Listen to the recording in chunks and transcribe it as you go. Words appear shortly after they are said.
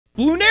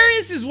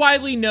BLOONARIUS is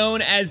widely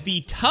known as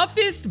the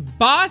toughest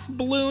boss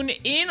balloon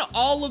in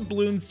all of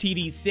Bloons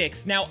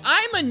TD6. Now,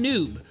 I'm a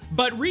noob,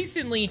 but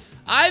recently,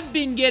 I've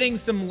been getting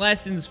some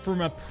lessons from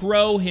a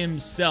pro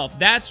himself.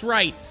 That's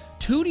right,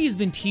 Tootie has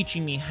been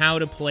teaching me how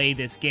to play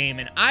this game,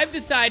 and I've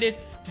decided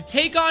to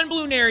take on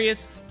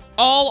BLOONARIUS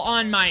all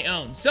on my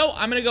own. So,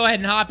 I'm gonna go ahead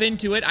and hop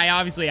into it. I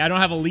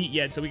don't have Elite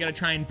yet, so we gotta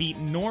try and beat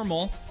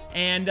Normal,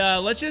 and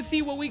let's just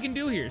see what we can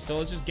do here. So,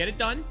 let's just get it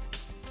done,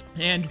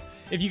 and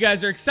if you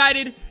guys are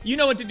excited, you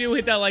know what to do.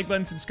 Hit that like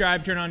button,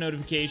 subscribe, turn on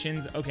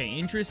notifications. Okay,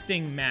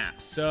 interesting map.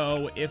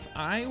 So if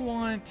I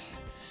want,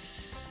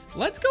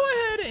 let's go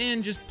ahead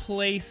and just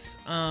place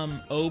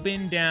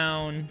Oben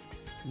down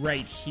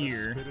right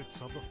here.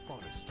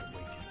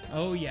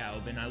 Oh yeah,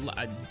 Oben,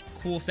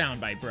 cool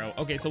soundbite, bro.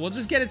 Okay, so we'll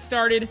just get it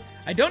started.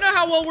 I don't know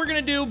how well we're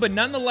gonna do, but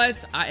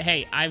nonetheless,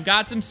 hey, I've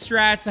got some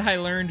strats I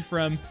learned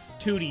from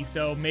Tootie,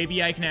 so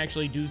maybe I can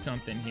actually do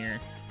something here.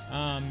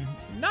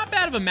 Not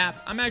bad of a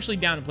map. I'm actually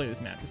down to play this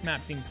map. This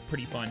map seems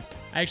pretty fun.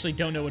 I actually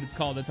don't know what it's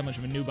called. That's how much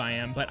of a noob I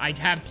am, but I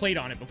have played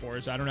on it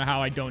before, so I don't know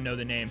how I don't know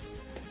the name.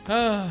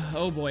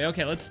 Oh boy.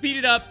 Okay, let's speed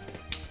it up.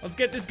 Let's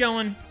get this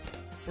going.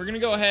 We're gonna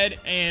go ahead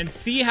and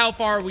see how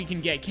far we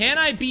can get. Can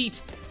I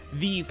beat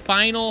the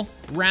final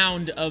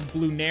round of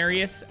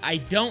BLOONARIUS? I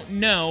don't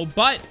know,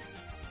 but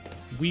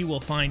we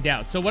will find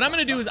out. So what I'm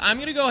gonna do is I'm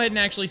gonna go ahead and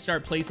actually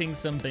start placing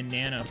some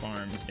banana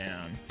farms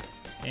down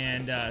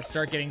and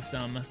start getting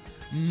some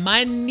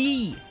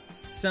money,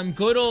 some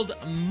good old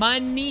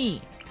money.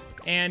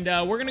 And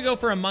we're gonna go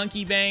for a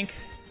monkey bank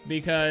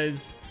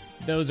because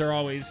those are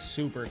always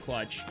super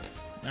clutch.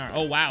 All right.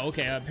 Oh wow,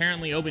 okay,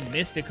 apparently Oben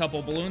missed a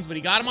couple balloons, but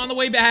he got them on the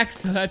way back,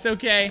 so that's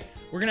okay.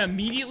 We're gonna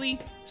immediately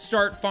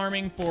start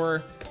farming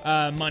for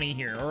money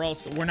here, or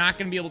else we're not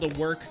gonna be able to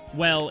work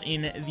well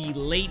in the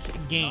late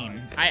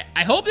game.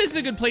 I hope this is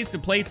a good place to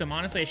place them.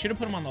 Honestly, I should have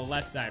put them on the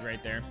left side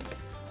right there.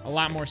 A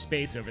lot more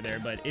space over there,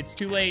 but it's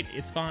too late.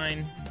 It's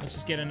fine. Let's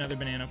just get another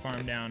banana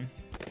farm down.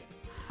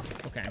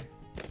 Okay.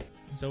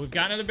 So we've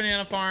got another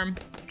banana farm,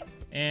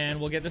 and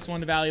we'll get this one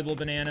to valuable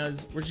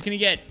bananas. We're just gonna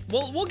get,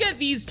 we'll get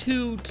these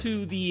two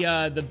to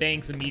the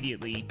banks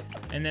immediately,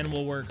 and then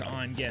we'll work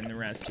on getting the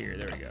rest here.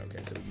 There we go.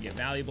 Okay, so we can get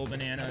valuable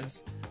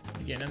bananas.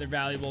 We get another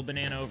valuable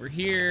banana over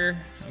here.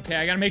 Okay,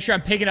 I gotta make sure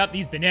I'm picking up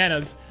these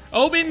bananas.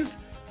 Oben's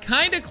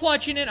kind of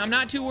clutching it. I'm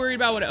not too worried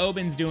about what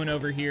Oben's doing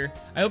over here.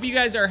 I hope you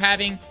guys are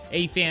having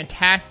a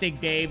fantastic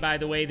day, by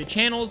the way. The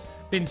channel's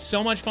been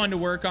so much fun to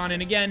work on,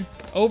 and again,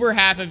 over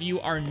half of you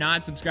are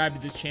not subscribed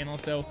to this channel,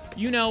 so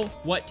you know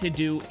what to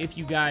do if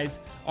you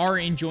guys are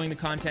enjoying the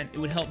content. It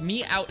would help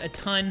me out a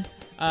ton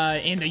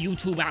in the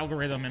YouTube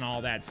algorithm and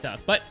all that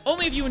stuff, but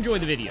only if you enjoy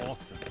the videos.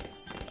 Awesome.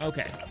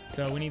 Okay,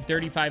 so we need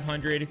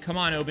 3,500. Come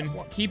on, Oben.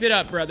 Keep it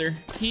up, brother.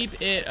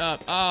 Keep it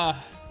up. All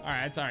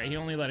right, it's all right. He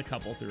only let a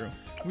couple through.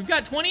 We've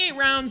got 28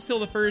 rounds till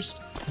the first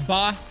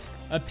boss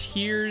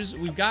appears.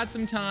 We've got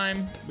some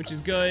time, which is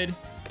good.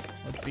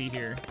 Let's see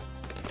here.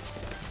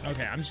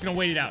 Okay, I'm just gonna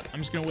wait it out. I'm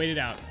just gonna wait it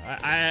out.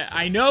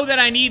 I know that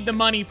I need the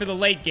money for the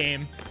late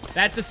game.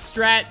 That's a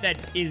strat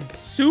that is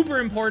super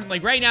important.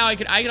 Like right now, I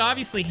could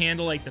obviously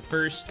handle like the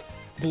first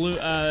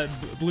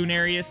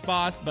BLOONARIUS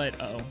boss, but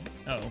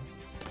come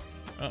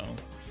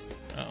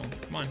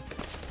on.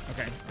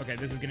 Okay,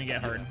 this is gonna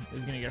get hard. This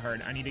is gonna get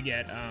hard. I need to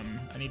get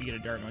a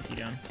dart monkey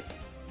down.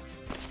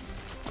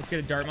 Let's get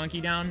a dart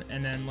monkey down,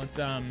 and then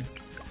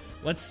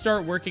let's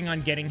start working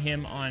on getting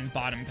him on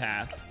bottom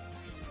path.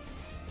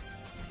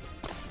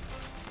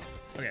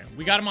 Okay,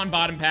 we got him on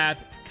bottom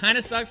path. Kind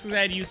of sucks because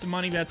I had to use some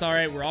money, but that's all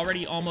right. We're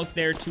already almost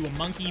there to a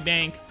monkey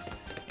bank,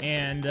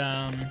 and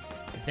I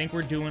think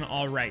we're doing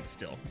all right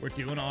still. We're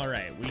doing all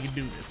right. We can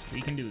do this.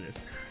 We can do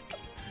this.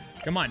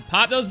 Come on,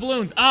 pop those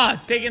balloons. Ah,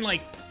 it's taking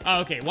like,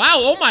 oh, okay. Wow,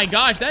 oh my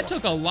gosh, that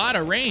took a lot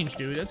of range,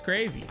 dude. That's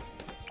crazy.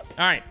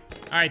 All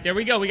right, there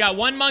we go. We got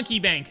one monkey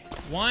bank.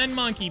 One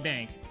monkey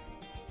bank.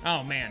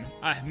 Oh man,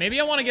 maybe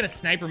I want to get a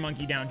sniper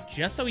monkey down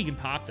just so we can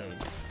pop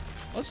those.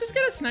 Let's just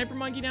get a sniper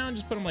monkey down.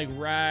 Just put him like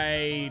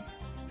right.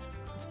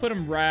 Let's put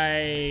him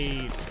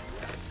right.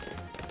 Let's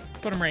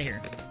put him right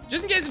here.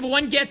 Just in case if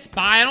one gets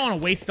by, I don't want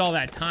to waste all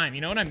that time.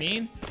 You know what I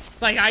mean?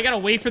 It's like I gotta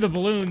wait for the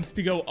balloons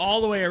to go all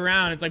the way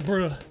around. It's like,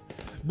 bruh,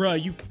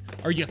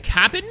 are you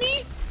capping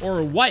me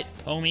or what,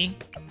 homie?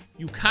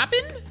 You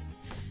capping?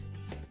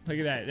 Look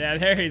at that. Yeah,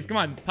 there he is. Come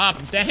on, pop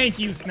him. Thank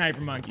you,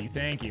 sniper monkey.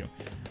 Thank you.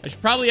 I should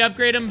probably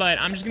upgrade him,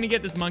 but I'm just gonna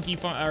get this monkey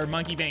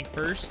bank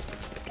first.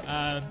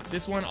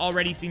 This one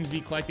already seems to be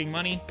collecting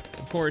money.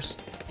 Of course,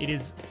 it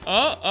is.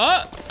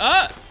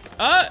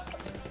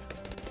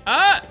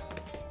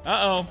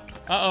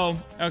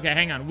 Okay,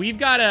 hang on. We've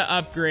got to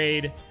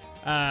upgrade.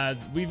 The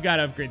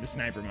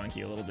sniper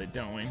monkey a little bit,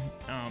 don't we?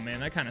 Oh man,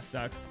 that kind of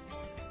sucks.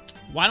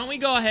 Why don't we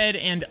go ahead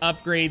and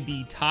upgrade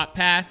the top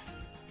path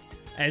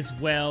as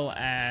well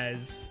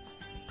as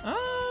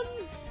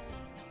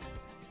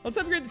let's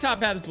upgrade the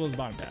top path as well as the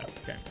bottom path.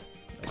 Okay,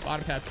 so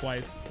bottom path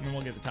twice, and then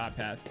we'll get the top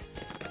path.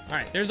 All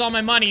right, there's all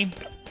my money.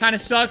 Kind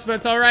of sucks, but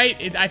it's all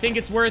right. I think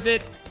it's worth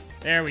it.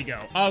 There we go.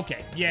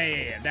 Okay,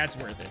 yeah, that's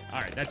worth it.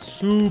 All right, that's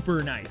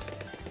super nice.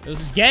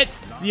 Let's just get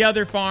the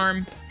other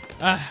farm,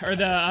 or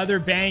the other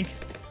bank.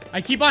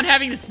 I keep on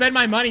having to spend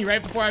my money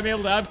right before I'm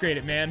able to upgrade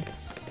it, man.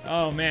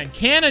 Oh, man.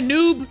 Can a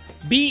noob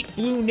beat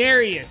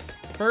BLOONARIUS?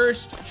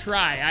 First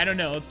try. I don't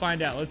know. Let's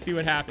find out. Let's see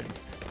what happens.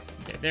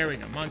 Okay, there we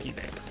go. Monkey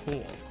bank.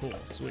 Cool, cool,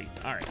 sweet.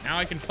 All right, now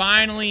I can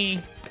finally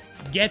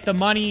get the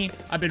money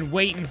I've been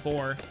waiting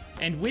for.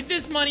 And with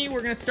this money,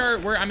 we're gonna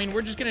start,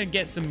 we're just gonna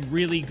get some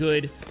really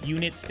good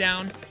units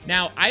down.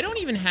 Now, I don't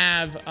even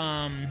have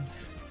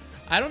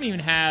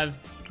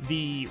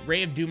the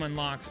Ray of Doom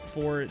unlocked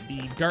for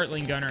the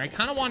Dartling Gunner. I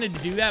kind of wanted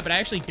to do that, but I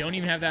actually don't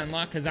even have that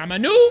unlocked because I'm a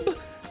noob.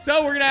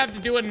 So we're gonna have to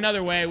do it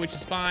another way, which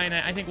is fine.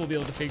 I think we'll be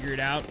able to figure it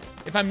out.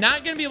 If I'm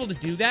not gonna be able to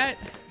do that,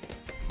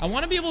 I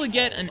wanna be able to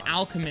get an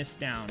Alchemist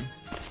down.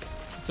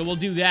 So we'll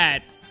do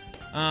that.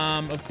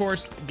 Of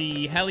course,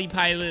 the heli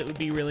pilot would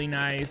be really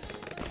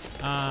nice.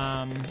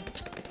 I'm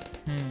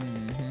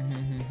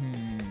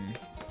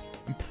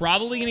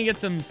probably gonna get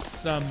some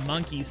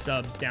monkey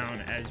subs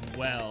down as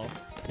well.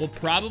 We'll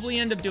probably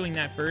end up doing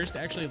that first.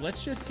 Actually,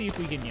 let's just see if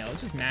we can,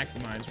 let's just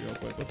maximize real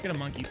quick. Let's get a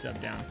monkey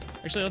sub down.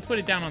 Actually, let's put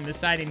it down on this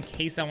side in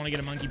case I want to get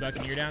a monkey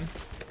buccaneer down.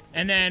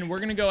 And then we're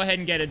gonna go ahead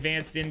and get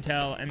advanced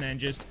intel and then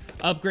just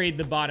upgrade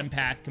the bottom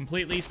path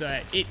completely so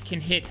that it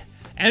can hit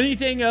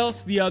anything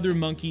else the other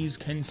monkeys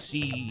can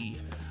see.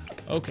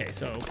 Okay,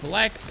 so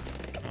collect.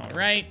 All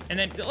right, and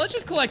then let's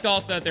just collect all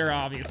so that they're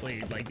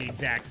obviously like the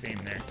exact same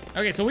there.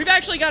 Okay, so we've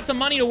actually got some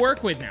money to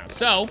work with now.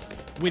 So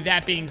with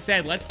that being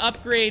said, let's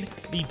upgrade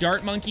the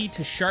dart monkey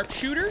to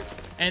sharpshooter.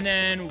 And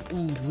then,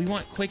 ooh, do we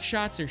want quick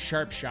shots or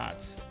sharp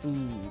shots?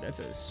 Ooh, that's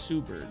a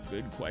super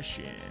good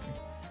question.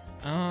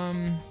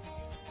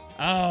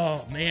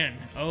 Oh man,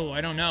 oh,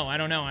 I don't know.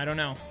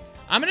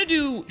 I'm gonna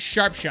do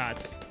sharp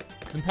shots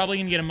because I'm probably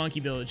gonna get a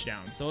monkey village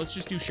down. So let's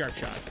just do sharp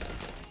shots.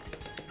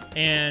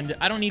 And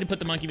I don't need to put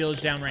the monkey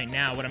village down right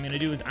now. What I'm gonna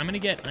do is I'm gonna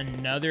get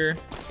another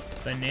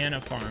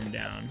banana farm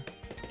down.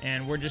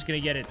 And we're just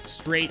gonna get it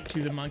straight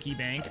to the monkey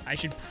bank. I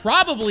should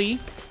probably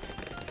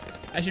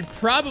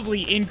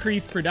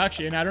increase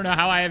production. I don't know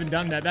how I haven't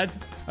done that.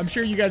 I'm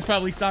sure you guys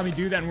probably saw me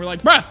do that and we're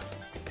like, bruh,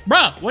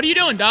 what are you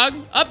doing, dog?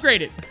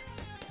 Upgrade it.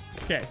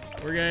 Okay,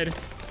 we're good.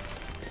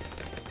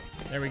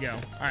 There we go.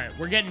 All right,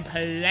 we're getting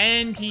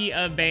plenty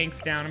of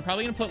banks down. I'm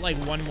probably gonna put like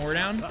one more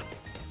down.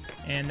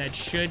 And that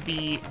should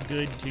be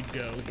good to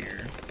go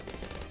here.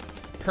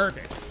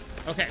 Perfect.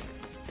 Okay.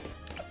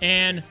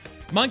 And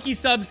monkey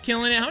subs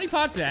killing it. How many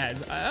pops that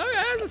has? Oh, it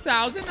has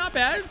 1,000. Not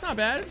bad. It's not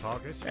bad.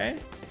 Okay.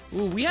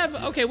 Ooh, we have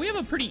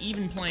a pretty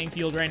even playing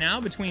field right now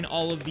between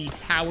all of the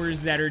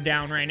towers that are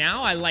down right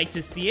now. I like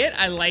to see it.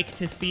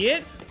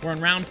 We're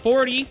on round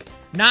 40.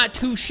 Not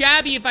too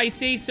shabby if I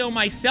say so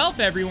myself,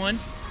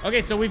 everyone.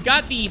 Okay, so we've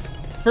got the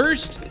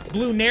first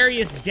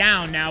BLOONARIUS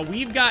down. Now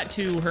we've got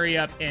to hurry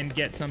up and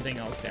get something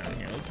else down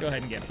here. Let's go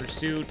ahead and get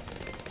pursuit,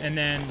 and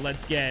then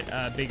let's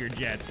get bigger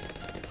jets.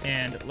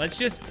 And let's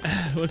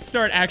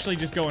start actually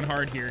just going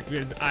hard here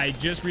because I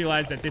just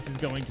realized that this is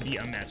going to be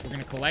a mess. We're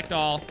gonna collect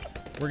all.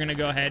 We're gonna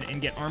go ahead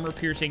and get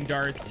armor-piercing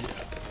darts.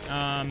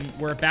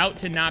 We're about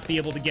to not be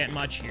able to get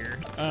much here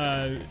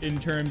in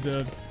terms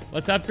of.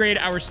 Let's upgrade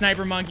our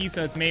sniper monkey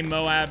so it's main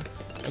Moab.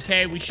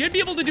 Okay, we should be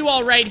able to do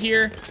all right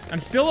here.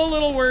 I'm still a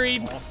little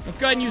worried. Let's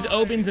go ahead and use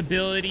Oben's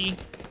ability.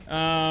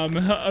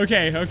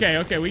 Okay.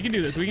 We can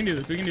do this.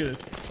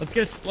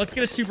 Let's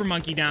get a super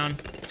monkey down,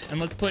 and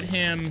let's put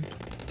him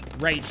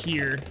right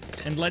here,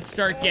 and let's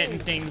start getting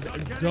things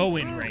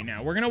going right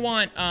now. We're gonna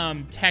want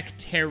tech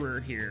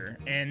terror here,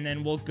 and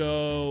then we'll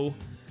go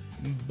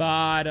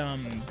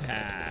bottom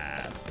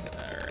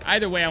path.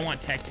 Either way, I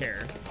want tech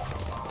terror.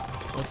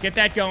 So let's get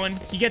that going.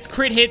 He gets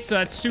crit hits, so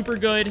that's super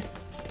good.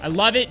 I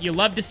love it. You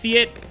love to see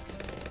it.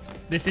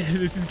 This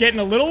is getting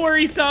a little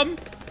worrisome.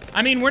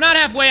 I mean, we're not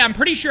halfway. I'm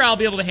pretty sure I'll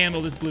be able to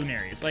handle this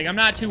BLOONARIUS. Like, I'm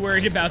not too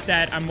worried about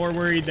that. I'm more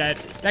worried that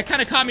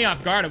kind of caught me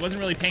off guard. I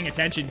wasn't really paying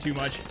attention too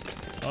much.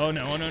 Oh,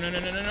 no.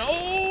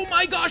 Oh,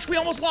 my gosh. We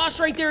almost lost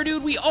right there,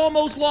 dude. We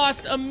almost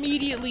lost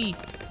immediately.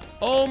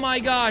 Oh, my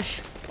gosh.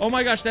 Oh,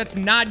 my gosh. That's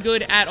not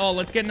good at all.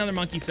 Let's get another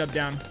monkey sub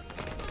down.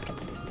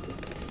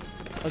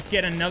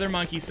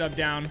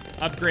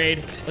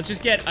 Upgrade. Let's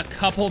just get a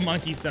couple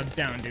monkey subs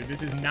down, dude.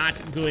 This is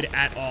not good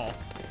at all.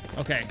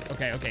 Okay.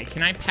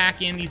 Can I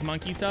pack in these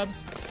monkey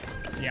subs?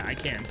 Yeah, I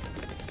can.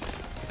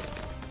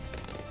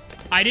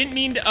 I didn't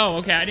mean to. Oh,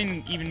 okay. I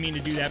didn't even mean to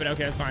do that, but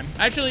okay, that's fine.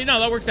 Actually,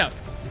 no, that works out.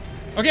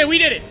 Okay, we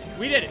did it.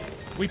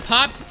 We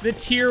popped the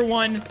tier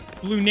 1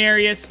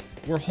 BLOONARIUS.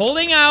 We're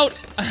holding out.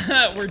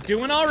 We're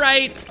doing all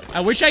right. I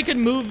wish I could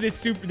move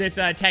this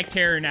tech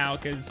terror now,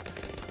 because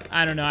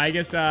I don't know. I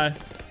guess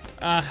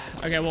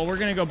okay, well, we're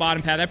gonna go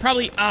bottom path. I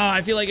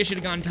feel like I should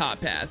have gone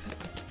top path.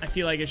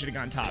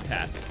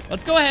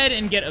 Let's go ahead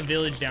and get a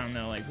village down,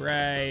 though. Like,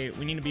 right.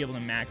 We need to be able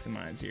to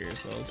maximize here,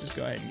 so let's just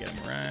go ahead and get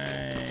them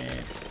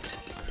right.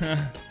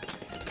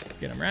 Let's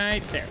get them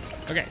right there.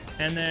 Okay,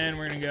 and then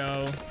we're gonna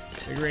go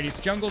big radius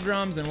jungle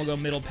drums, then we'll go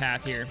middle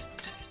path here.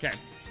 Okay.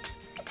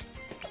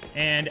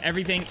 And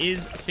everything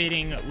is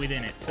fitting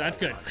within it, so that's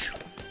good.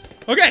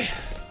 Okay.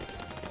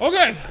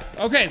 Okay.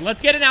 Okay,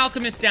 let's get an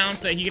alchemist down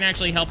so that he can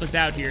actually help us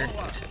out here.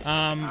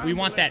 We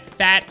want that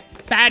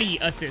fatty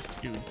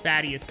assist, dude.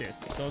 Fatty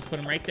assist. So let's put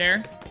him right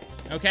there.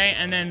 Okay,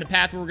 and then the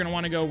path where we're gonna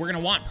want to go, we're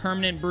gonna want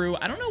permanent brew.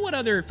 I don't know what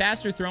other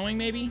faster throwing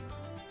maybe.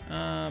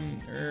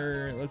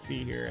 Let's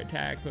see here.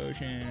 Attack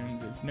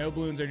potions. If no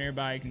balloons are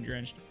nearby, can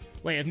drench.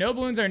 Wait, if no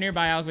balloons are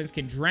nearby, alchemists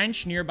can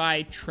drench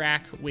nearby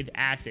track with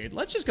acid.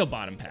 Let's just go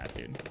bottom path,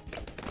 dude.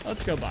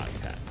 Let's go bottom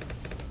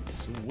path.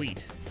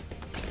 Sweet.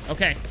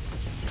 Okay.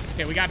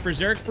 Okay, we got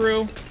Berserk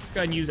Brew. Let's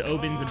go ahead and use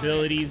Oben's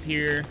abilities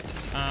here.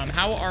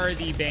 How are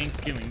the banks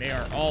doing? They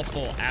are all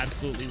full.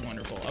 Absolutely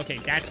wonderful. Okay,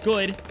 that's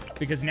good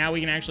because now we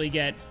can actually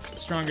get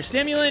Stronger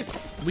Stimulant.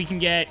 We can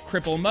get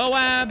Cripple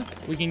Moab.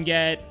 We can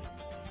get...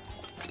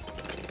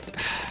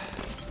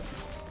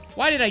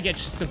 Why did I get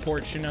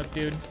Support Chinook,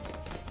 dude?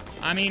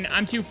 I mean,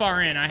 I'm too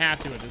far in. I have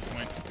to at this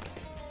point.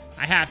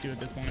 I have to at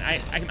this point.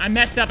 I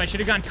messed up. I should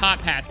have gone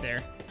top path there.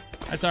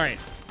 That's all right.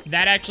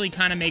 That actually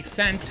kind of makes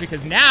sense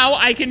because now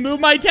I can move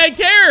my Tag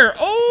Terror.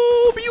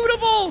 Oh,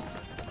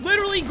 beautiful.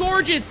 Literally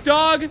gorgeous,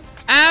 dog.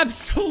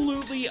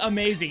 Absolutely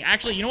amazing.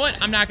 Actually, you know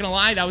what? I'm not going to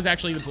lie. That was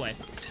actually the play.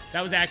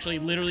 That was actually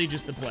literally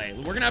just the play.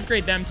 We're going to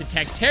upgrade them to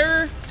Tag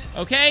Terror.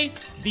 Okay,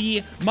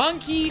 the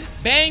monkey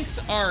banks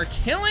are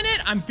killing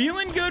it. I'm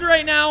feeling good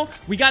right now.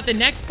 We got the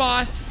next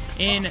boss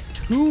in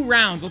 2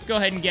 rounds. Let's go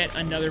ahead and get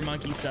another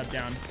monkey sub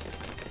down.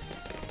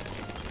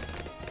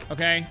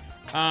 Okay,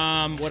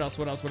 what else?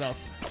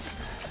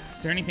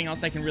 Is there anything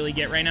else I can really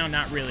get right now?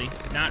 Not really,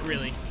 not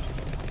really.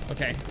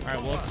 Okay, all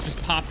right, well, let's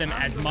just pop them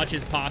as much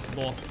as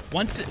possible.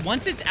 Once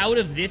it's out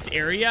of this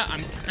area,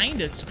 I'm kind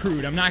of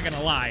screwed, I'm not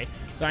gonna lie.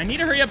 So I need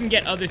to hurry up and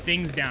get other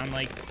things down.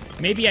 Like,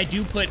 maybe I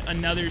do put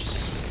another...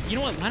 You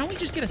know what? Why don't we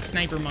just get a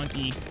sniper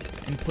monkey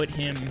and put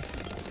him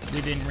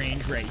within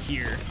range right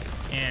here?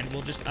 And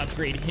we'll just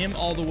upgrade him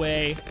all the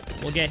way.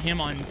 We'll get him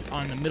on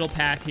the middle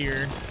path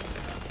here.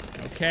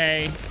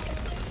 Okay.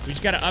 We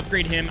just got to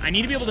upgrade him. I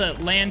need to be able to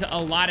land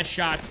a lot of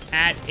shots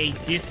at a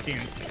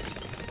distance.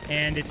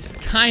 And it's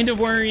kind of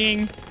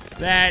worrying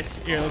that...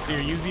 Here, let's see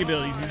here. Use the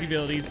abilities. Use the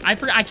abilities. I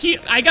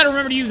got to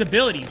remember to use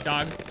abilities,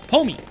 dog.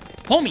 Homie.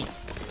 Homie.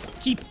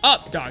 Keep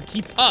up, dog.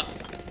 Keep up.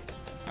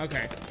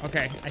 Okay,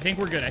 okay. I think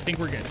we're good. I think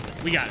we're good.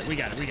 We got it. We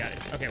got it. We got it.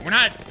 Okay, we're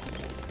not...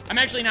 I'm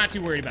actually not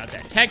too worried about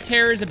that. Tech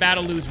Terror is about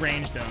to lose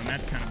range, though, and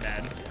that's kind of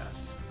bad.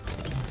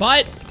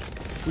 But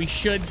we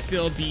should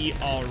still be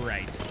all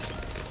right.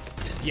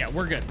 Yeah,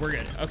 we're good. We're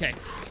good. Okay.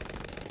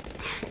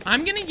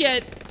 I'm going to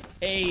get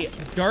a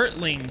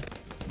Dartling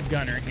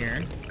Gunner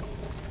here.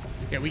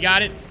 Okay, we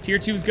got it. Tier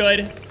 2 is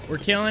good. We're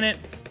killing it.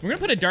 We're going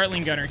to put a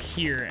Dartling Gunner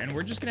here, and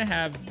we're just going to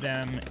have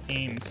them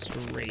aim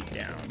straight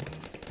down.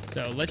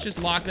 So let's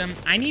just lock them.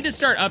 I need to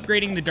start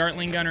upgrading the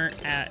Dartling Gunner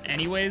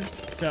anyways,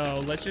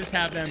 so let's just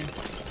have them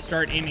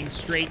start aiming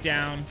straight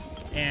down,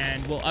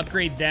 and we'll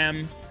upgrade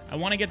them. I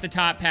want to get the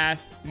top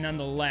path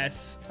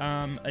nonetheless.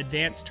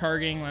 Advanced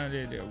targeting,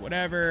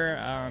 whatever.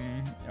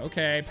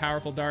 Okay,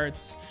 powerful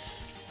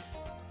darts.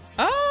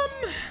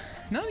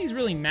 None of these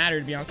really matter,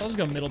 to be honest. I'll just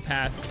go middle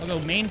path. I'll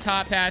go main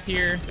top path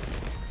here,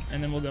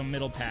 and then we'll go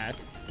middle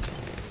path.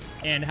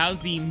 And how's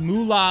the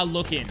moolah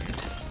looking?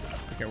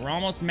 Okay, we're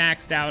almost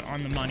maxed out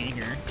on the money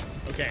here.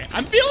 Okay,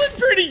 I'm feeling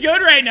pretty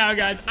good right now,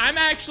 guys. I'm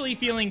actually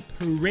feeling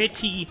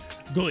pretty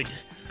good.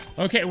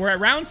 Okay, we're at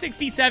round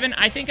 67.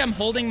 I think I'm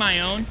holding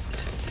my own.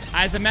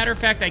 As a matter of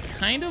fact, I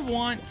kind of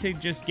want to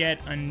just get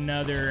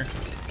another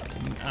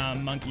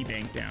monkey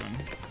bank down.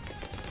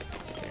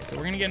 Okay, so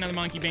we're gonna get another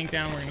monkey bank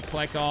down. We're gonna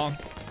collect all.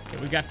 Okay,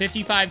 we've got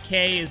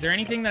 55K. Is there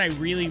anything that I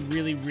really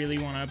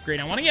want to upgrade?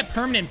 I want to get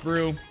permanent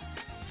brew.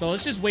 So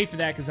let's just wait for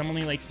that because I'm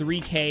only like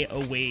 3K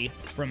away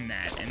from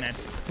that. And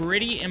that's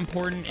pretty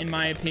important in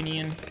my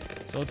opinion.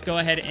 So let's go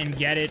ahead and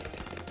get it.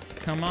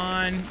 Come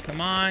on, come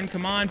on,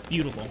 come on.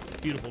 Beautiful,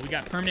 beautiful. We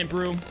got permanent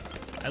brew.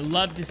 I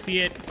love to see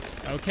it.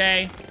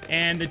 Okay,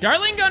 and the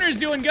Dartling Gunner's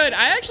doing good.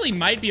 I actually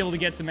might be able to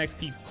get some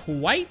XP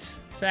quite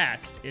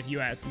fast, if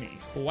you ask me.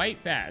 Quite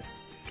fast.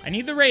 I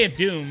need the Ray of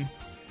Doom.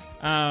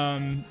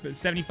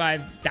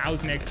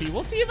 75,000 XP.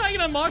 We'll see if I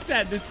can unlock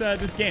that this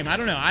game. I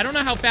don't know. I don't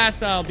know how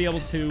fast I'll be able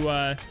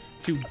to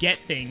get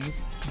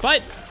things.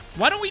 But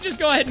why don't we just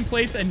go ahead and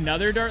place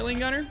another Dartling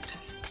Gunner,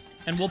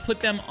 and we'll put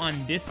them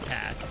on this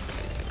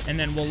path, and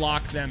then we'll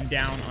lock them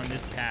down on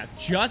this path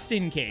just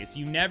in case.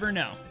 You never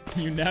know.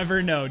 You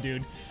never know,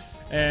 dude.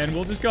 And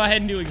we'll just go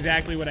ahead and do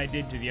exactly what I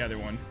did to the other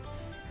one.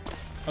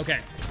 Okay.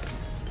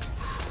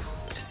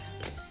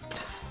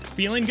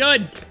 Feeling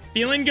good.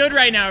 Feeling good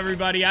right now,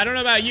 everybody. I don't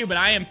know about you, but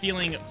I am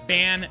feeling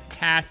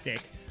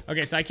fantastic.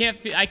 Okay, so I can't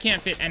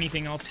fit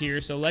anything else here,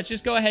 so let's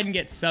just go ahead and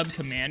get Sub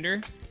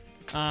Commander.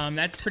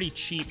 That's pretty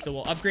cheap, so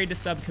we'll upgrade to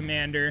Sub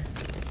Commander.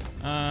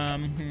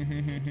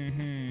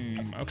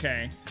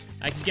 Okay.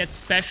 I could get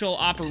Special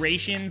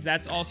Operations.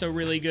 That's also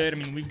really good. I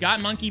mean, we've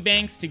got Monkey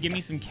Banks to give me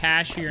some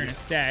cash here in a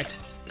sec,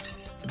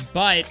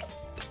 but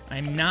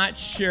I'm not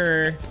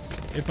sure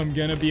if I'm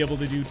gonna be able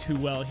to do too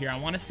well here. I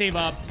want to save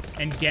up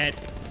and get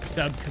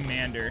Sub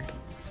Commander.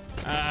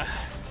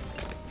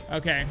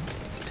 Okay.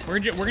 We're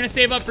gonna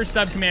save up for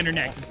Sub Commander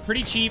next. It's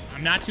pretty cheap.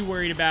 I'm not too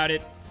worried about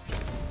it.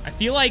 I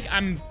feel like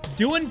I'm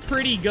doing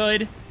pretty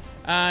good.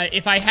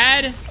 If I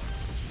had...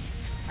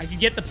 I could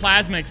get the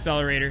Plasma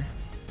Accelerator.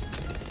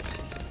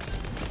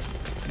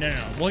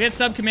 No. We'll get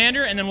Sub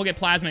Commander, and then we'll get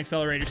Plasma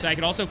Accelerator, so I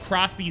could also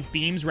cross these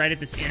beams right at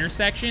this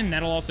intersection.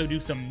 That'll also do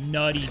some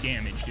nutty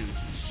damage, dude.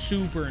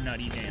 Super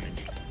nutty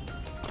damage.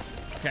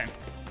 Okay.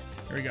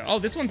 Here we go. Oh,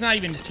 this one's not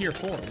even tier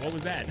 4. What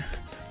was that?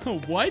 Oh,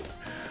 what?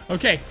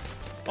 Okay.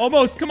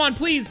 Almost. Come on,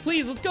 please.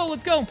 Please. Let's go.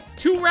 Let's go.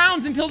 2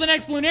 rounds until the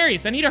next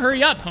Bloonarius. I need to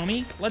hurry up,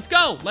 homie. Let's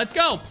go. Let's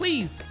go.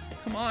 Please.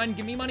 Come on.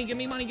 Give me money. Give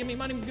me money. Give me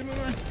money. Give me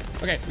money.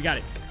 Okay, we got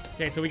it.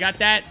 Okay, so we got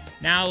that.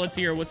 Now, let's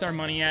see here. What's our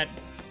money at?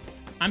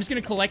 I'm just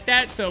going to collect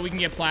that so we can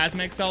get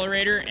Plasma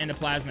Accelerator and a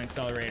Plasma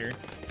Accelerator.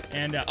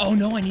 And, oh,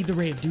 no. I need the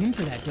Ray of Doom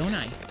for that, don't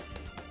I?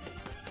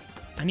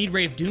 I need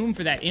Ray of Doom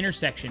for that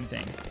intersection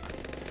thing.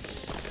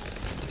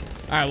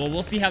 All right, well,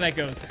 we'll see how that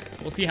goes.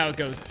 We'll see how it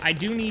goes. I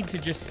do need to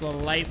just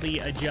slightly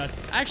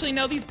adjust. Actually,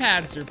 no, these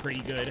paths are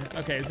pretty good.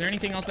 Okay, is there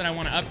anything else that I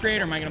want to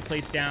upgrade, or am I going to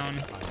place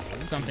down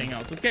something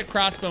else? Let's get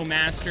Crossbow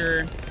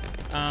Master.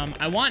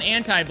 I want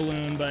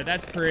Anti-Balloon, but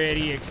that's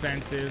pretty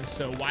expensive.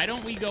 So why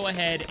don't we go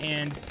ahead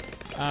and...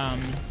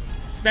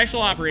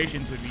 Special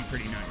Operations would be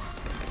pretty nice.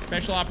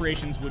 Special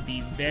Operations would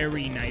be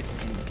very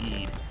nice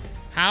indeed.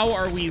 How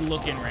are we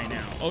looking right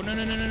now? Oh, no.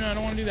 I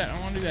don't want to do that. I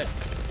don't want to do that.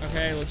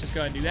 Okay, let's just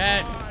go ahead and do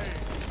that.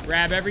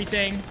 Grab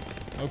everything.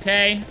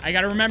 Okay, I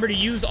gotta remember to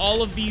use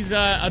all of these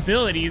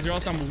abilities, or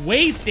else I'm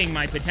wasting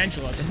my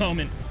potential at the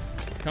moment.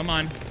 Come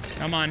on.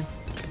 Come on.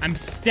 I'm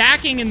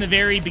stacking in the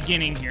very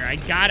beginning here.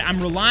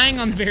 I'm relying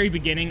on the very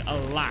beginning a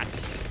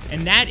lot.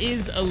 And that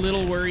is a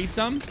little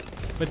worrisome,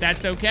 but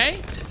that's okay.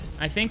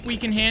 I think we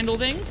can handle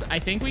things.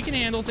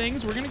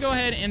 We're gonna go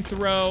ahead and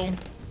throw...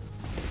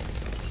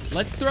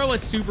 Let's throw a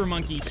Super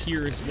Monkey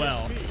here as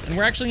well. And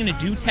we're actually gonna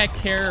do Tech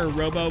Terror or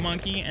Robo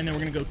Monkey, and then we're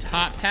gonna go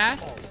top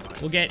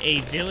path. We'll get a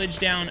village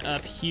down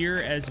up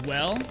here as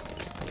well.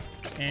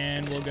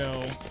 And we'll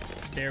go...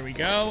 There we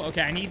go.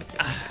 Okay, I need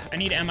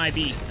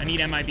MIB. I need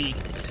MIB.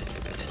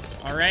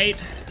 All right.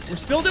 We're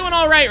still doing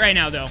all right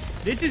now, though.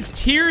 This is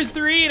tier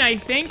 3, and I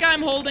think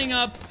I'm holding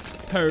up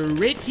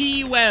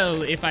pretty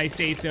well, if I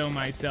say so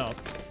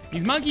myself.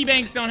 These monkey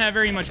banks don't have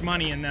very much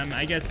money in them.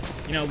 I guess,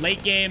 you know,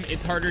 late game,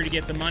 it's harder to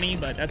get the money,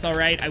 but that's all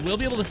right. I will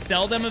be able to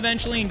sell them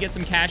eventually and get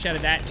some cash out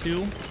of that,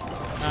 too.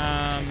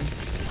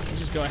 Let's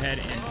just go ahead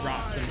and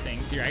drop some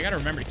things here. I gotta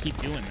remember to keep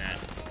doing that.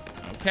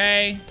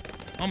 Okay.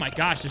 Oh my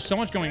gosh, there's so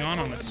much going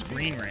on the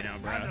screen right now,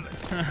 bro.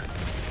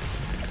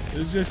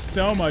 There's just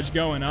so much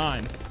going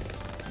on.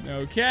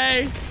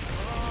 Okay.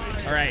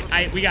 All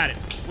right, we got it.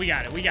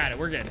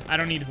 We're good. I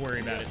don't need to worry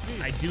about it.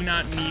 I do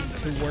not need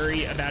to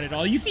worry about it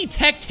all. You see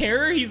Tech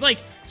Terror? He's like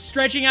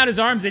stretching out his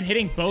arms and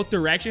hitting both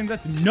directions.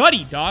 That's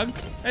nutty, dog.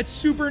 That's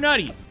super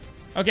nutty.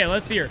 Okay,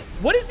 let's see here.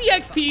 What is the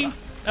XP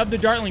of the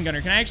Dartling Gunner?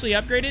 Can I actually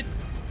upgrade it?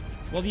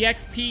 Well, the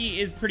XP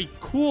is pretty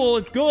cool.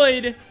 It's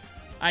good.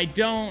 I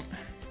don't...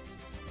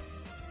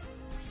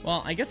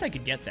 Well, I guess I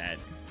could get that.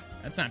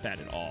 That's not bad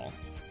at all.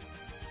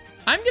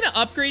 I'm going to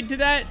upgrade to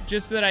that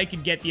just so that I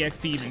could get the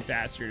XP even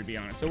faster, to be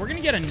honest. So we're going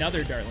to get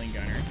another Dartling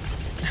Gunner.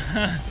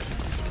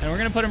 And we're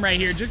going to put him right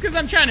here just because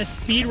I'm trying to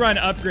speedrun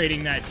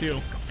upgrading that too.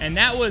 And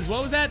that was,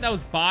 what was that? That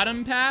was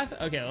bottom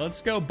path? Okay,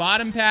 let's go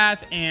bottom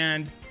path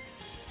and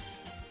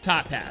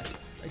top path.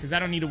 Because I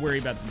don't need to worry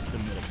about the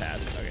middle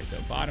path. Okay, so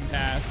bottom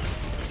path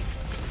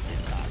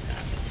and top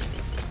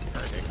path.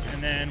 Perfect.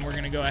 And then we're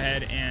going to go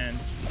ahead and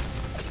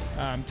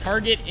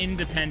target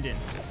independent.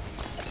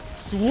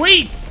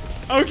 Sweet!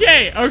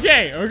 Okay.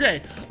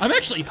 I'm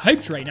actually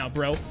hyped right now,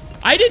 bro.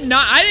 I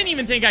didn't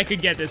even think I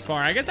could get this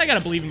far. I guess I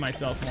gotta believe in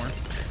myself more.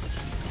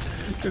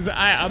 Because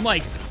I'm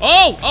like,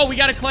 oh, we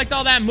gotta collect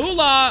all that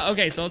moolah.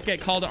 Okay, so let's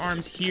get Call to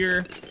Arms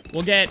here.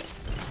 We'll get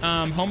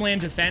Homeland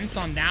Defense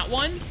on that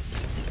one.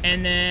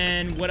 And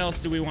then what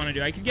else do we want to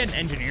do? I could get an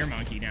Engineer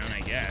Monkey down,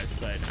 I guess.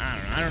 But I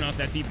don't know. I don't know if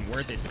that's even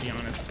worth it, to be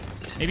honest.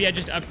 Maybe I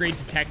just upgrade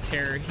to Tech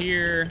Terror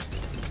here.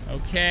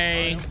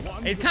 Okay.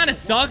 It kind of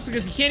sucks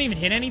because you can't even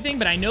hit anything,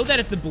 but I know that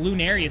if the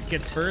Bloonarius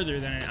gets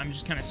further, then I'm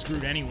just kind of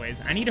screwed anyways.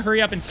 I need to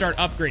hurry up and start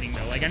upgrading,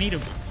 though. Like, I need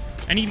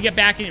to get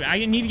back in.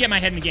 I need to get my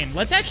head in the game.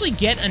 Let's actually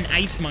get an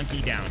Ice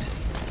Monkey down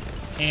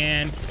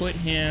and put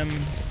him...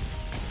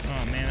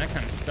 Oh, man, that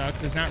kind of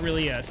sucks. There's not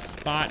really a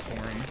spot for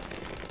him.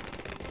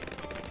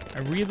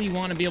 I really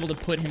want to be able to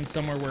put him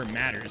somewhere where it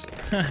matters.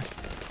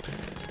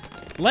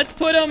 Let's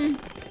put him...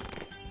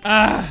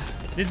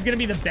 This is gonna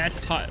be the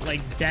best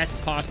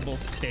possible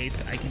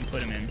space I can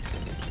put him in.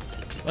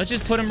 Let's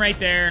just put him right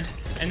there,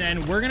 and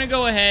then we're gonna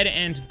go ahead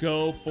and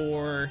go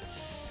for...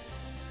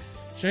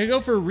 Should I go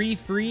for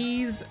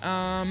refreeze?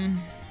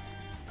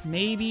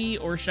 Maybe,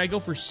 or should I go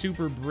for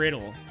super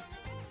brittle?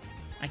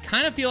 I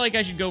kind of feel like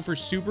I should go for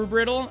super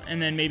brittle,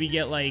 and then maybe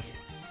get like...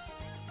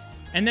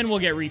 And then we'll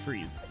get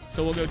refreeze.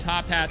 So we'll go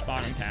top path,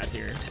 bottom path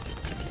here.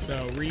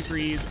 So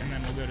refreeze, and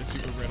then we'll go to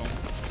super brittle.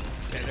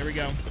 Okay, there we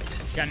go.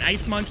 Got an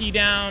Ice Monkey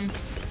down.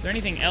 Is there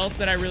anything else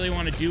that I really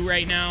want to do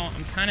right now?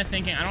 I'm kind of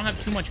thinking I don't have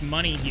too much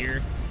money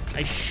here.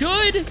 I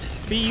should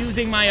be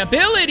using my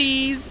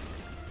abilities.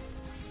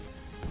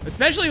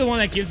 Especially the one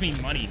that gives me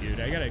money, dude.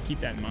 I gotta keep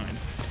that in mind.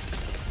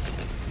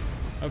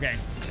 Okay.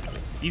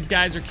 These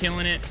guys are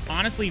killing it.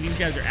 Honestly, these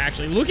guys are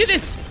actually... Look at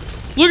this!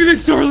 Look at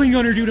this Darling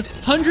Gunner, dude.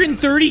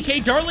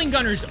 130k Darling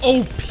Gunner's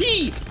OP,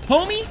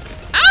 homie.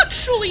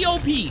 Actually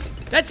OP.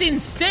 That's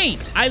insane.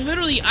 I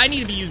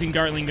need to be using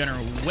Darling Gunner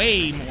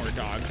way more,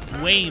 dog.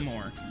 Way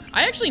more.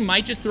 I actually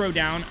might just throw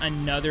down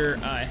another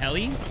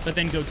heli, but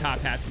then go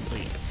top path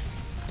complete.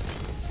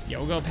 Yeah,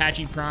 we'll go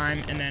Apache Prime,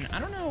 and then I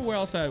don't know where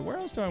else do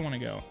I want to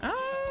go?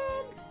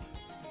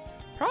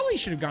 Probably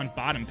should have gone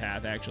bottom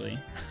path, actually.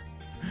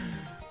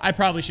 I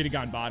probably should have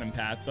gone bottom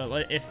path,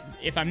 but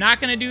if I'm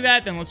not gonna do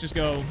that, then let's just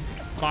go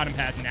bottom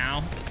path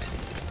now.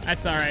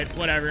 That's all right,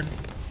 whatever.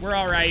 We're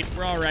all right,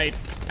 we're all right.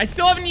 I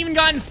still haven't even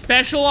gotten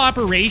special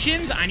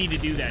operations. I need to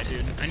do that,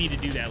 dude. I need to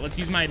do that. Let's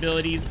use my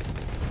abilities.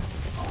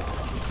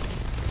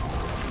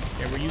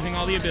 Okay, we're using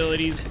all the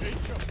abilities.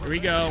 Here we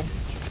go.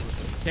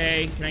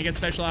 Okay, can I get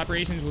special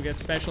operations? We'll get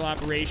special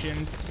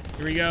operations.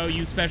 Here we go,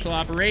 use special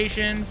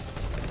operations.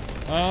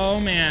 Oh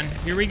man,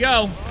 here we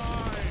go.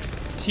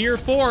 Tier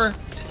 4.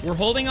 We're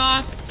holding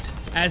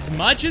off as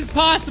much as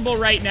possible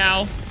right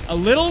now. A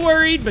little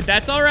worried, but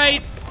that's all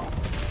right.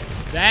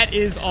 That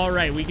is all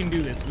right. We can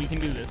do this. We can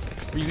do this.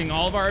 We're using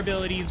all of our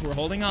abilities. We're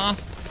holding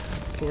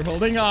off. We're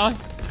holding off.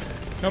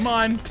 Come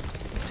on.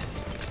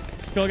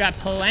 Still got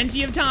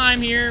plenty of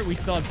time here. We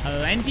still have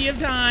plenty of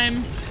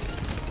time.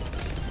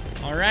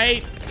 All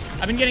right.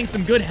 I've been getting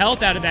some good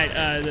health out of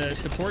that the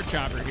support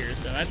chopper here,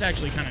 so that's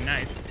actually kind of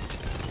nice.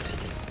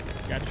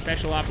 We got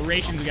special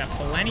operations. We got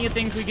plenty of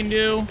things we can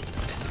do.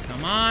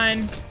 Come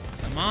on.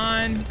 Come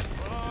on.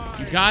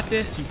 You got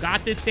this. You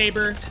got this,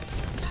 Sabre.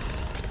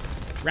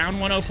 Round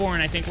 104,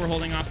 and I think we're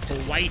holding off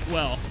quite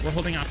well. We're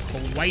holding off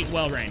quite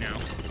well right now.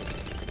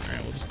 All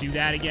right, we'll just do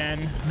that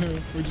again.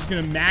 We're just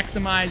going to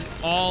maximize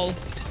all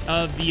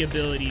of the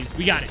abilities.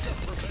 We got it.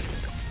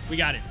 We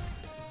got it.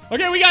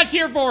 Okay, we got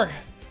tier 4.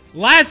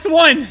 Last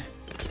one.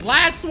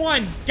 Last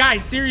one.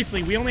 Guys,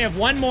 seriously, we only have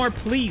one more.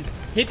 Please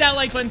hit that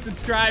like button,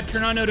 subscribe,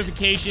 turn on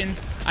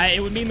notifications.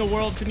 It would mean the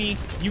world to me.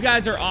 You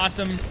guys are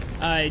awesome.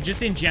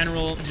 Just in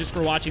general, just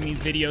for watching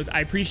these videos. I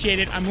appreciate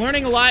it. I'm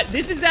learning a lot.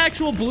 This is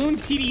actual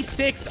Bloons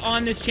TD6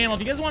 on this channel. If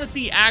you guys want to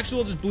see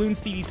actual just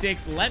Bloons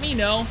TD6, let me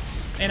know,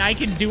 and I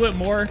can do it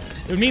more.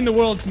 It would mean the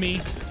world to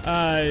me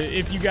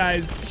if you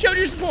guys showed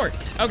your support.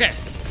 Okay,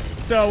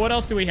 so what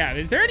else do we have?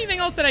 Is there anything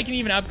else that I can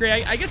even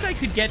upgrade? I guess I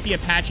could get the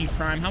Apache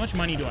Prime. How much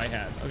money do I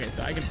have? Okay,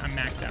 so I'm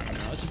maxed out on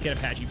that. Let's just get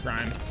Apache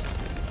Prime.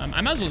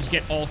 I might as well just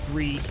get all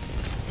three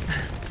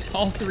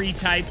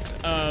types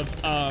of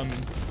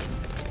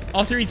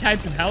all three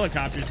types of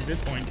helicopters at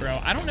this point, bro.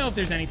 I don't know if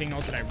there's anything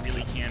else that I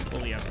really can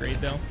fully upgrade,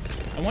 though.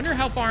 I wonder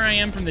how far I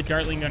am from the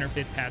Darling Gunner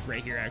 5th path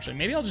right here, actually.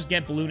 Maybe I'll just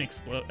get Balloon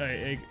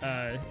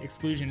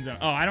Exclusion Zone.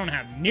 Oh, I don't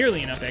have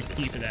nearly enough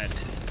XP for that.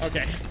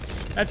 Okay.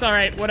 That's all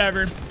right.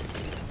 Whatever.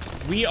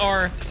 We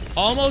are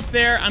almost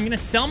there. I'm going to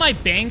sell my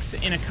banks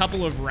in a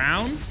couple of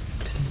rounds.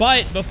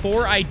 But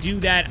before I do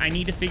that, I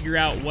need to figure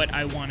out what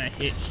I want to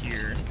hit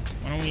here.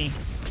 Why don't we...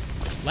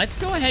 Let's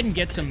go ahead and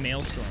get some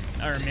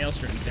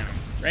Maelstroms down.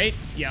 Right?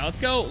 Yeah, let's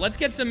go. Let's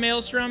get some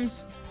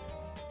Maelstroms.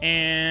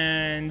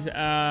 And,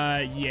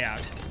 yeah,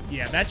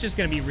 that's just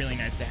gonna be really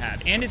nice to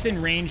have. And it's in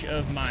range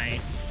of my,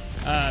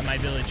 my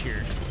village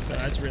here. So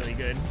that's really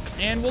good.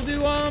 And we'll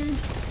do, I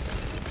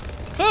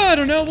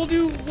don't know. We'll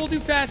do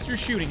faster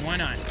shooting. Why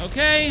not?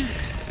 Okay.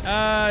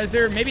 Is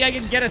there, maybe I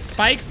could get a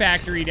spike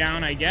factory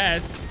down, I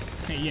guess.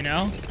 You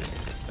know?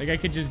 Like, I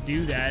could just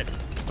do that.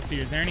 Let's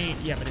see, is there any,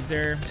 yeah, but is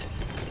there,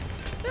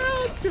 no,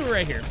 let's do it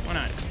right here. Why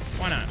not?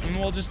 Why not? And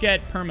we'll just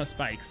get perma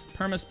spikes.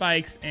 Perma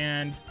spikes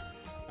and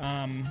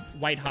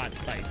white hot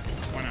spikes.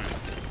 Why not?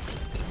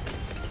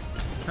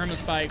 Perma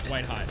spike,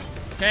 white hot.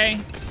 Okay.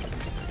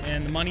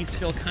 And the money's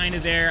still kind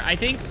of there. I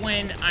think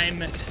when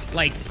I'm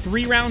like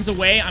 3 rounds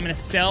away, I'm going to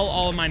sell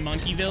all of my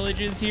monkey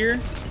villages here.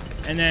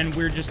 And then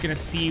we're just going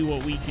to see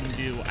what we can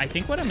do. I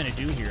think what I'm going to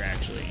do here,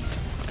 actually,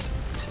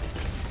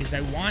 is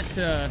I want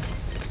to...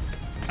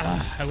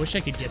 I wish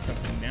I could get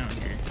something down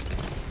here.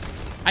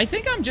 I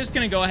think I'm just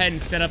going to go ahead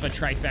and set up a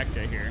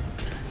trifecta here.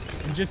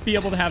 And just be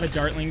able to have a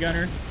Darling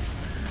Gunner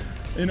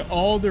in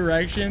all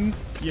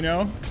directions, you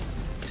know?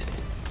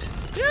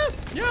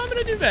 Yeah, I'm going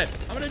to do that.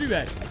 I'm going to do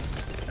that.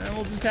 And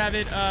we'll just have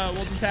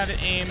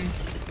it aim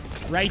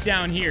right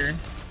down here.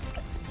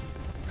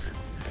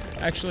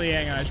 Actually,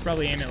 hang on. I should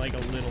probably aim it like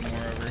a little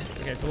more over.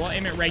 Okay, so we'll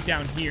aim it right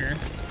down here.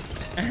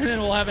 And then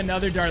we'll have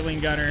another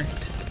Darling Gunner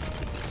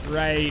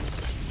right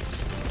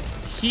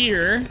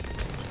here.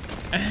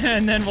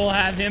 And then we'll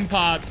have him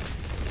pop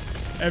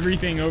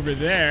everything over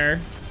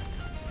there.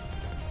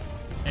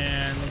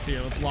 And let's see,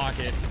 let's lock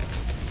it.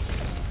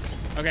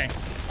 Okay.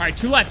 All right,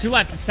 2 left, 2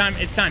 left. It's time,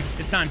 it's time,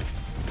 it's time.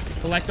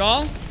 Collect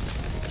all.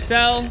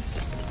 Sell,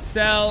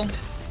 sell,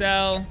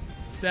 sell,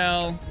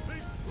 sell,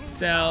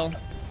 sell,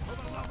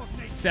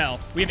 sell.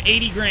 We have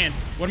 80 grand.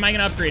 What am I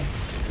gonna upgrade?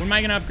 What am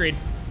I gonna upgrade?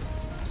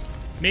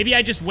 Maybe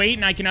I just wait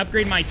and I can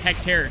upgrade my Tech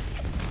Terror.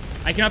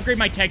 I can upgrade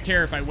my Tech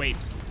Terror if I wait.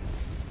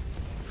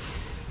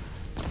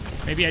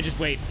 Maybe I just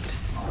wait.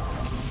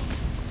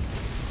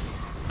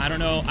 I don't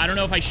know. I don't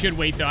know if I should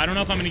wait, though. I don't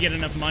know if I'm going to get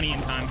enough money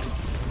in time.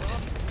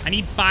 I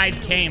need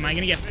 5K. Am I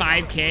going to get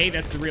 5K?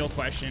 That's the real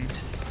question.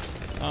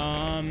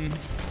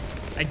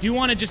 I do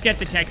want to just get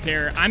the Tech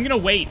Terror. I'm going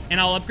to wait, and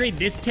I'll upgrade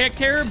this Tech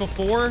Terror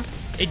before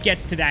it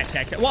gets to that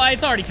Tech Terror. Well,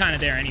 it's already kind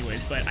of there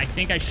anyways, but I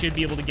think I should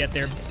be able to get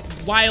there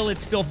while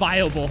it's still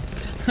viable.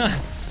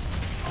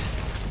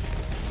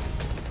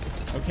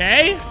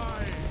 Okay.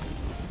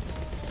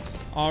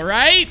 All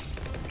right.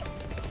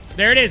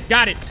 There it is.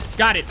 Got it.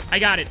 Got it. I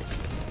got it.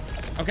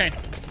 Okay.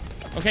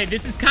 Okay,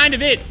 this is kind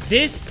of it.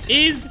 This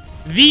is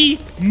the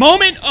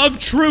moment of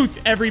truth,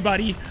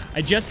 everybody.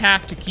 I just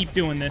have to keep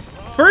doing this.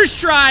 First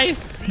try.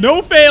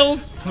 No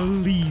fails.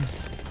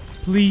 Please.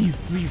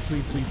 Please, please,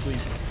 please, please,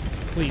 please.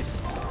 Please.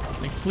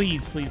 Like,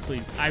 please, please,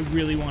 please. I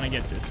really want to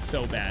get this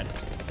so bad.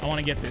 I want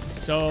to get this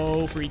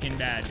so freaking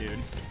bad, dude.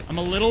 I'm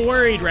a little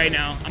worried right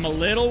now. I'm a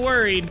little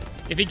worried.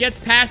 If it gets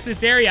past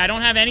this area, I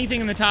don't have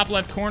anything in the top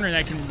left corner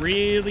that can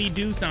really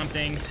do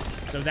something.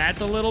 So that's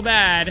a little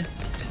bad.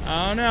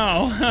 Oh,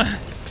 no.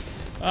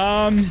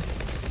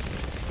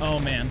 Oh,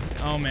 man.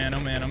 Oh, man. Oh,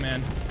 man. Oh,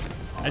 man.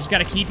 I just got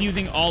to keep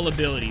using all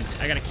abilities.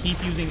 I got to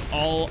keep using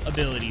all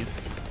abilities.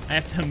 I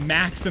have to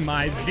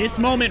maximize this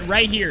moment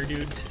right here,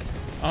 dude.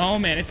 Oh,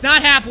 man. It's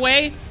not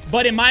halfway,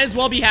 but it might as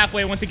well be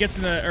halfway once it gets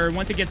to the, or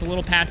once it gets a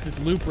little past this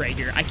loop right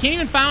here. I can't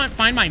even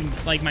find my,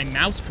 like, my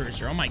mouse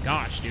cursor. Oh, my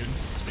gosh, dude.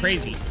 It's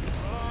crazy.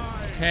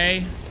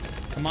 Okay.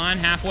 Come on,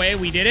 halfway.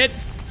 We did it.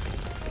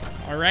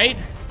 All right.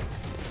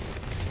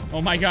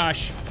 Oh, my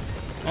gosh.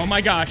 Oh,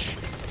 my gosh.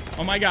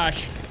 Oh, my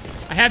gosh.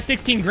 I have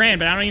 16 grand,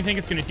 but I don't even think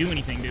it's going to do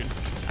anything, dude.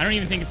 I don't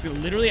even think it's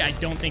literally, I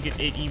don't think it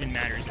even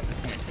matters at this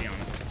point, to be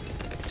honest.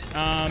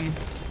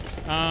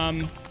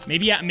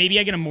 Maybe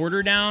I get a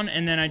mortar down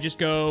and then I just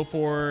go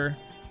for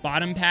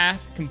bottom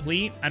path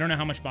complete. I don't know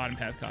how much bottom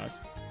path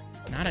costs.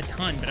 Not a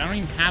ton, but I don't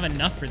even have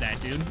enough for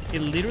that, dude.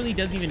 It literally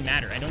doesn't even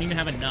matter. I don't even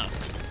have enough.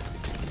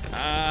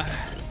 I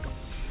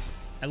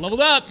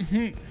leveled up.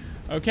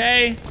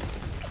 Okay.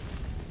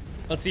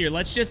 Let's see here.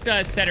 Let's just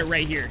set it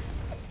right here.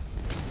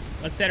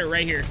 Let's set it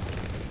right here.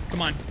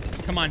 Come on.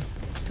 Come on.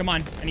 Come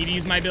on. I need to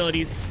use my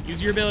abilities.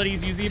 Use your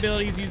abilities. Use the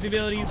abilities. Use the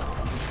abilities.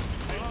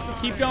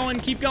 Keep going.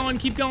 Keep going.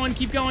 Keep going.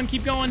 Keep going.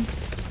 Keep going.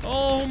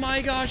 Oh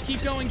my gosh.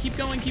 Keep going. Keep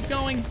going. Keep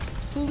going.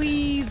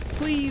 Please.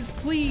 Please.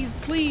 Please.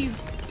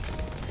 Please.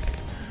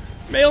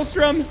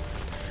 Maelstrom.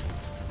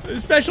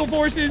 Special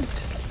forces.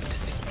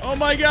 Oh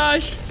my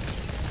gosh.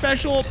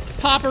 Special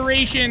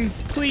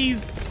poperations.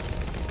 Please.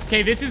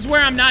 Okay, this is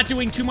where I'm not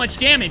doing too much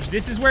damage.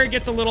 This is where it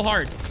gets a little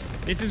hard.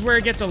 This is where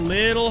it gets a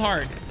little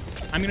hard.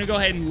 I'm gonna go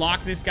ahead and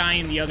lock this guy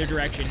in the other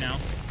direction now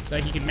so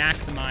that he can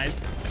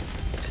maximize.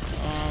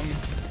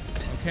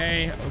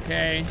 Okay,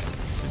 okay.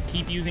 Just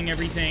keep using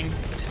everything.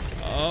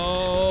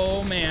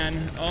 Oh, man.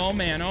 Oh,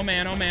 man. Oh,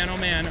 man. Oh, man. Oh,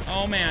 man.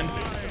 Oh, man.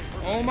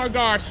 Oh, my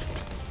gosh.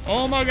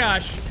 Oh, my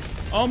gosh.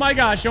 Oh, my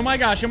gosh. Oh, my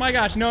gosh. Oh, my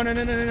gosh. No, no,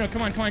 no, no, no, no.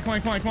 Come on, come on, come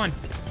on, come on, come on.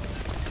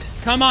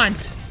 Come on.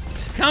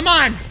 Come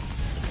on.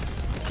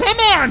 Come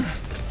on.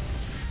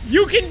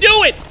 You can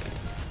do it.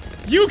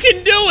 You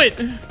can do it.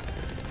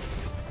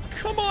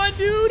 Come on,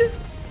 dude.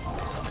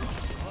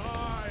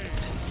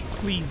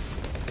 Please.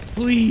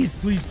 Please,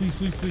 please, please,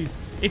 please, please.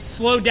 It's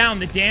slowed down.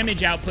 The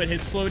damage output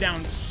has slowed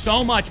down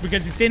so much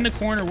because it's in the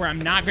corner where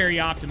I'm not very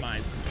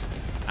optimized.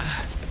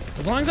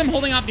 As long as I'm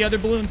holding off the other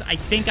balloons, I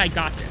think I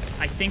got this.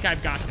 I think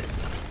I've got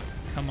this.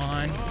 Come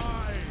on.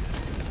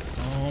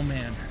 Oh,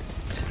 man.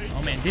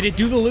 Oh, man. Did it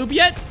do the loop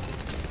yet?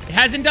 It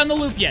hasn't done the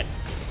loop yet.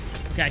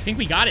 Okay, I think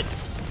we got it.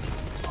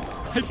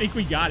 I think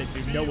we got it,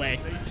 dude. No way.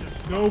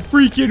 No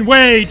freaking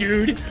way,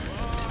 dude.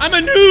 I'm a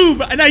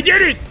noob, and I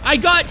did it. I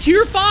got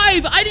tier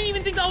 5. I didn't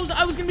even think I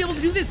was gonna be able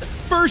to do this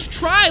first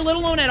try, let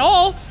alone at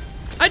all.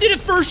 I did it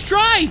first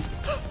try.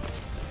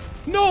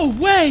 No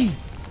way.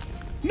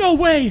 No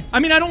way. I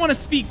mean, I don't want to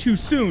speak too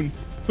soon,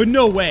 but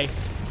no way.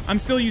 I'm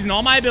still using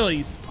all my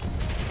abilities.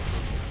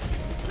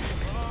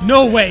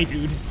 No way,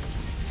 dude.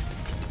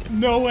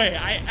 No way.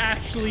 I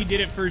actually did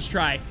it first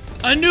try.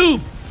 A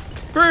noob.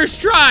 First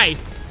try.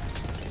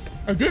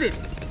 I did it.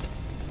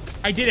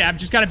 I did it. I've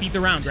just got to beat the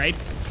round, right?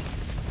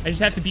 I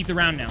just have to beat the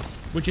round now,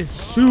 which is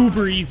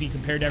super easy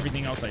compared to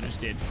everything else I just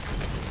did.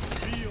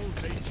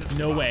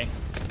 No way.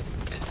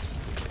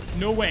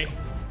 No way.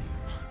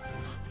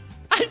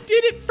 I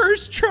did it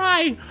first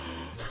try.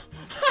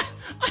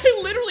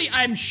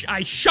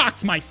 I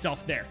shocked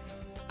myself there.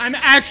 I'm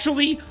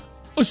actually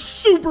a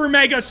super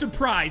mega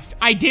surprised.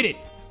 I did it.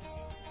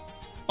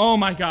 Oh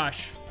my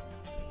gosh.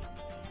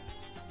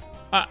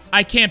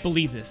 I can't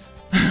believe this.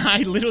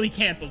 I literally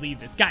can't believe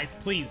this. Guys,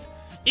 please.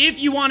 if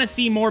you want to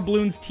see more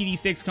Bloons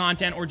TD6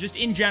 content or just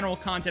in general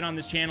content on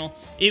this channel,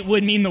 it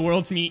would mean the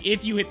world to me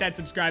if you hit that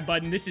subscribe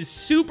button. This is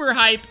super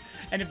hype,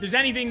 and if there's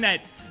anything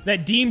that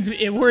deemed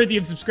it worthy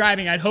of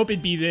subscribing, I'd hope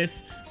it'd be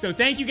this. So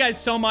thank you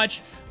guys so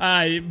much.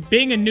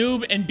 Being a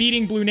noob and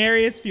beating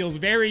BLOONARIUS feels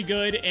very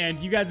good, and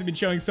you guys have been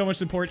showing so much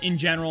support in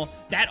general.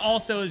 That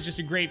also is just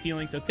a great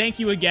feeling, so thank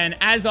you again.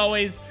 As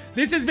always,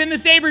 this has been the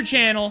Sabre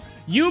channel.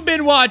 You've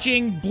been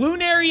watching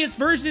BLOONARIUS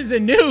versus a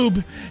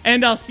noob,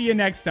 and I'll see you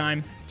next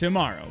time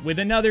tomorrow with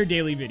another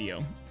daily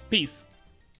video. Peace.